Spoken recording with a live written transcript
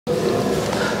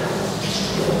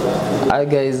Hi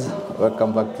guys,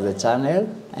 welcome back to the channel,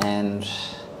 and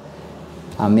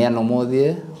I'm here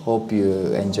Nomodie. Hope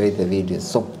you enjoy the video.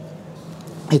 So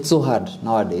it's so hard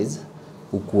nowadays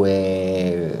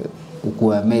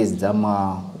ukue amazed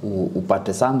ama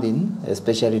upate something,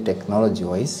 especially technology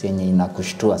wise, yenye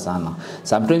inakushtua sana.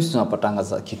 Sometimes tunapatanga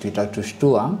kitu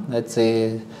itatushtua. Let's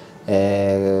say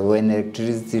when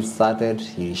electricity started,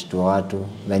 ilishtua watu.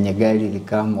 Venye gari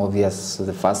ilikam, obvious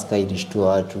the first car ilishtua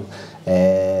watu.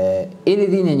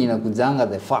 Anything yenye inakujanga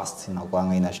the first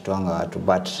inakuanga inashtuanga watu,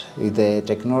 but with the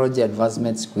technology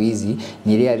advancements siku hizi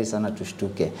ni really sana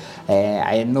tushtuke.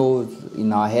 I know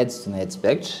in our heads tuna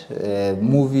expect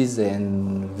movies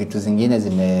and vitu zingine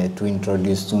zime to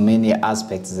introduce to many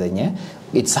aspects zenye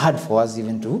it's hard for us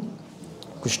even to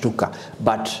kushtuka.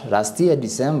 But last year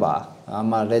December,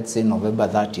 let's say November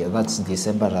 30th, that's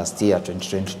December last year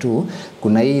 2022,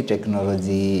 kuna hii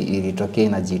technology ilitokea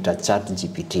inajiita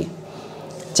ChatGPT.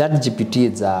 ChatGPT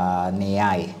is an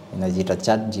AI, inajiita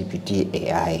ChatGPT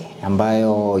AI,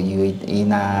 ambayo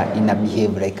ina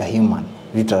behave like a human,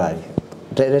 literally.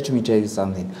 Let me tell you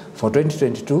something. For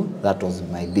 2022, that was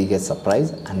my biggest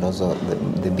surprise, and also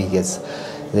the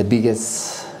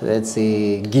biggest, let's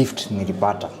say, gift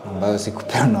nilipata ambayo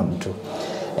sikupewa na mtu.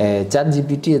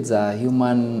 ChatGPT is a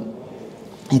human,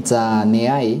 it's an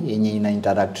AI yenye ina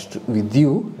interact with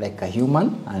you like a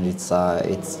human, and it's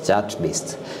chat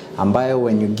based. Ambayo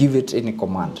when you give it any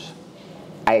command,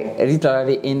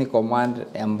 literally any command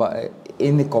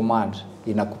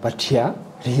inakupatia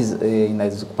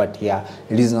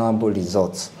reasonable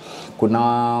results.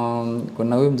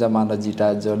 Kuna huyu mjamaa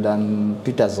anajiita Jordan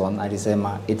Peterson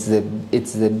alisema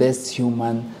it's the best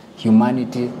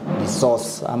humanity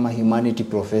resource ama humanity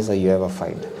professor you ever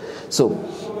find. So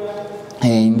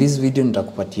in this video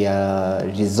nitakupatia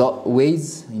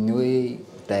ways in way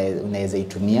unaweza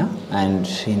itumia and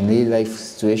in real life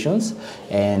situations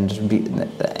and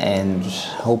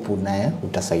hope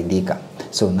utasaidika.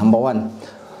 So number 1,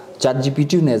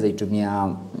 ChatGPT unaweza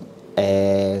itumia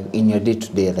in your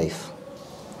day-to-day life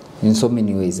in so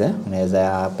many ways.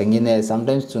 Unaweza pengine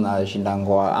sometimes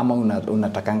tunashindangwa ama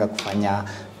unatakanga kufanya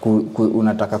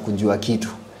unataka kujua kitu.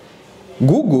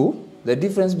 Google, the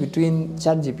difference between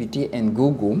ChatGPT and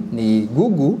Google ni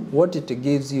Google, what it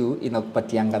gives you,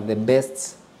 inakupatianga the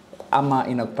best ama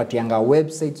inakupatianga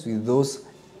websites with those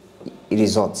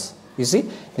results. You see,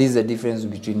 this is the difference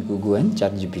between Google and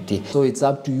ChatGPT. So it's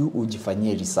up to you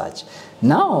ujifanyie research.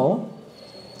 Now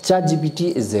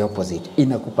ChatGPT is the opposite.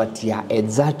 Inakupatia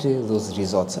exactly those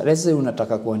results. Let's say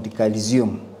unataka kuandika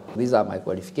resume. These are my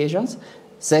qualifications.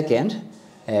 Second,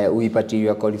 uipatie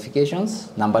your qualifications.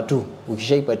 Number 2,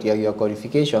 ukishaipatia your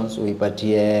qualifications,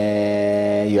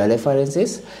 uipatie your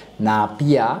references na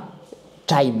pia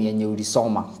time yenye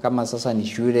ulisoma. Kama sasa ni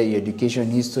shule, your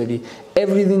education history,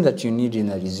 everything that you need in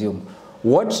a resume.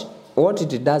 What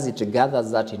it does, it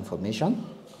gathers that information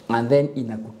and then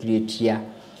inakucreatea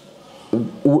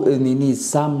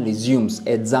some resumes,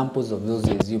 examples of those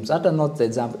resumes. Hata not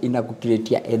example,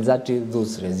 inakucreatea exactly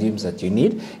those resumes that you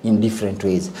need in different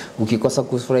ways. Ukikosa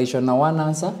kufurahishwa na one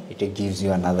answer, it gives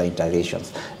you another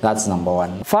iterations. That's number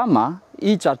 1. Farmer,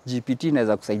 hii ChatGPT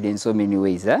inaweza kusaidia in so many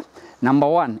ways. Number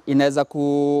 1, inaweza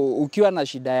ukiwa na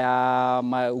shida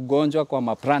ya ugonjwa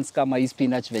kwa plants kama hii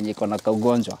spinach venye iko na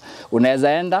ugonjwa,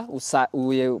 unaweza enda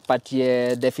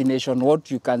upatie definition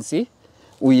what you can see,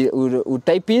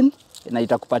 type in na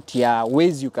itakupatia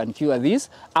ways you can cure this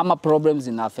ama problems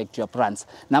in affect your plants.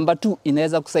 Number 2,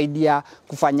 inaweza kusaidia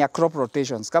kufanya crop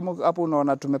rotations. Kama hapo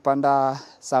unaona tumepanda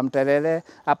some terere,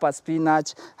 hapa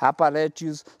spinach, hapa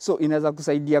lettuce. So inaweza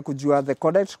kusaidia kujua the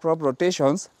correct crop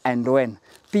rotations and when.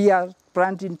 Pia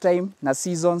planting time na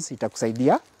seasons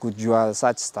itakusaidia kujua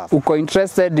such stuff. Uko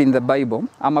interested in the Bible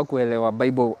ama kuelewa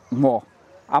Bible more,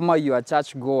 ama you are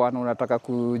church goer na unataka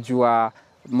kujua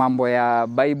mambo ya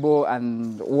Bible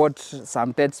and what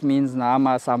some texts means na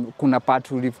ama kuna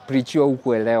part ulipreachiwa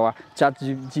ukuelewa,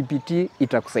 ChatGPT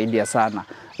itakusaidia sana.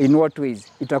 In what ways?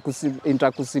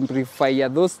 Itakusimplify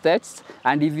those texts,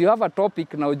 and if you have a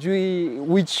topic na ujui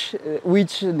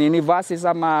which verses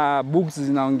ama books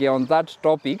zinaongea on that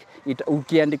topic,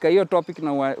 ukiandika hiyo topic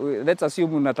na let's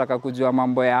assume unataka kujua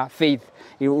mambo ya faith,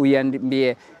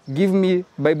 uiambie give me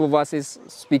Bible verses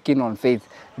speaking on faith.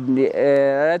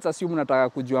 Let's assume unataka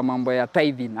kujua mambo ya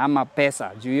tithing ama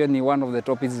pesa, juu hiyo ni one of the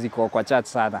topics ziko kwa chat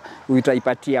sana.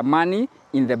 Utaipatia money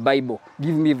in the Bible,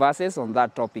 give me verses on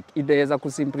that topic. Itaweza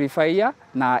kusimplify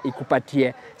na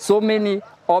ikupatie so many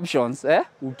options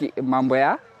mambo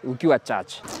ya ukiwa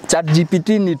church. ChatGPT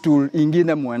ni tool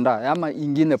ingine muenda ama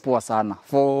ingine poa sana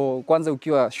for kwanza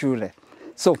ukiwa shule.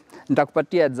 So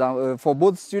nitakupatia for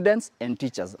both students and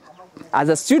teachers. As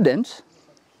a student,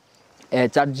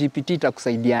 ChatGPT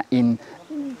itakusaidia in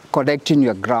correcting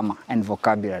your grammar and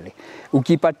vocabulary.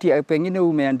 Ukipatia pengine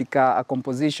umeandika a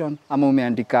composition ama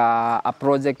umeandika a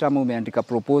project ama umeandika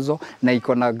proposal na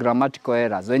iko na grammatical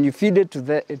errors, when you feed it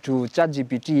to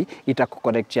ChatGPT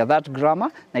itakucorrectia that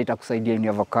grammar na itakusaidia in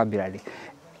your vocabulary.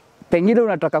 Pengine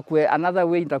unataka another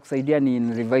way itakusaidia ni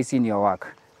in revising your work.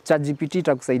 ChatGPT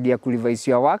itakusaidia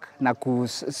kurevise your work na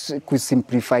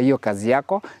kusimplify hiyo kazi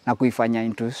yako na kuifanya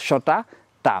into shorter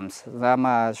terms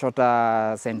ama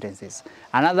shorter sentences.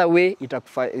 Another way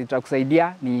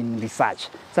itakusaidia ni in research.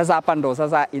 Sasa hapa ndo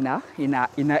sasa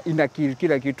ina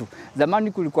kila kitu.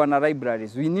 Zamani kulikuwa na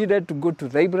libraries. We needed to go to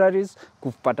libraries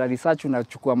kupata research,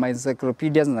 unachukua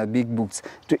encyclopedias na big books.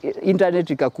 Internet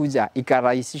ikakuja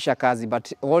ikarahisisha kazi,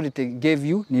 but all it gave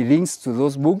you ni links to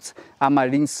those books ama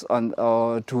links on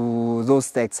to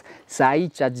those texts. Sai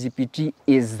ChatGPT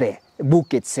is the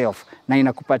book itself na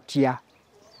inakupatia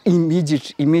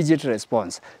immediate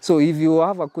response. So if you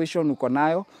have a question uko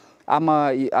nayo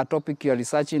ama a topic you are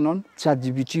researching on,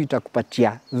 ChatGPT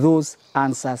itakupatia those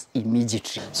answers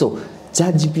immediately. So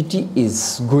ChatGPT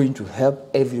is going to help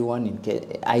everyone in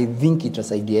I think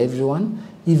itasaidia everyone,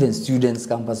 even students,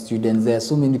 campus students. There are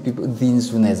so many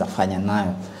things unaweza fanya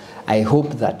nayo. I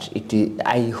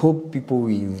hope people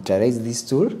will utilize this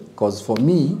tool, because for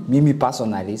mimi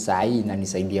personally sahi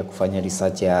inanisaidia kufanya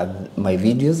research ya my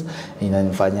videos,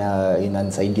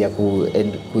 inanisaidia ku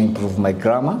improve my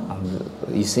grammar,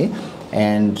 you see,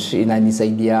 and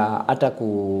inanisaidia hata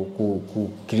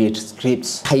ku create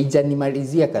scripts.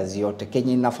 Haijanimalizia kazi yote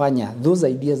Kenya inafanya. Those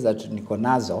ideas that niko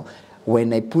nazo,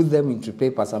 when I put them into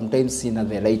paper, sometimes sina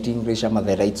the right English ama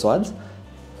the right words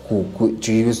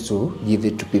to use to give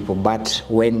it to people, but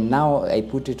when now I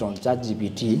put it on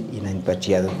ChatGPT,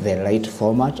 inanipatia the right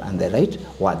format and the right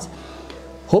words.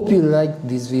 Hope you like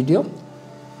this video.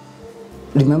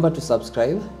 Remember to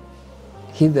subscribe,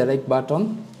 hit the like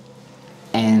button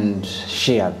and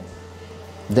share.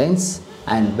 Thanks,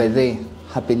 and by the way,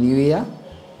 Happy New Year,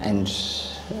 and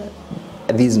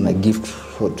this is my gift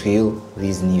to you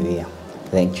this New Year.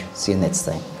 Thank you. See you next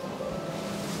time.